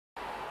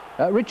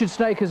Richard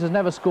Sneekes has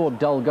never scored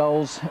dull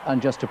goals,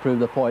 and just to prove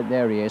the point,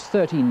 there he is,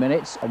 13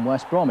 minutes and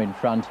West Brom in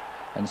front,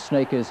 and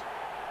Sneekes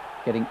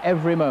getting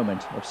every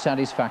moment of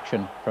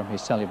satisfaction from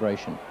his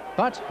celebration.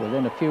 But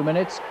within a few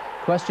minutes,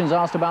 questions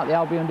asked about the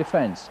Albion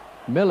defence.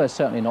 Miller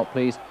certainly not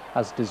pleased,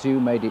 as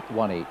Dezu made it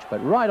 1 each.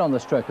 But right on the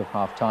stroke of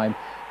half-time,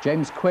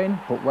 James Quinn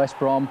put West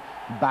Brom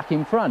back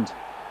in front.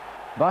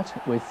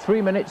 But with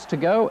 3 minutes to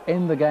go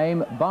in the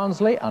game,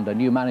 Barnsley, under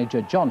new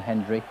manager John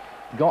Hendry,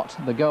 got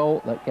the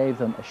goal that gave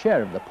them a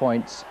share of the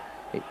points.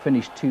 It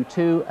finished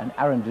 2-2, and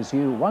Aaron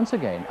Dezu once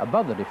again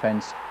above the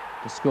defence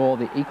to score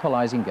the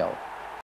equalising goal.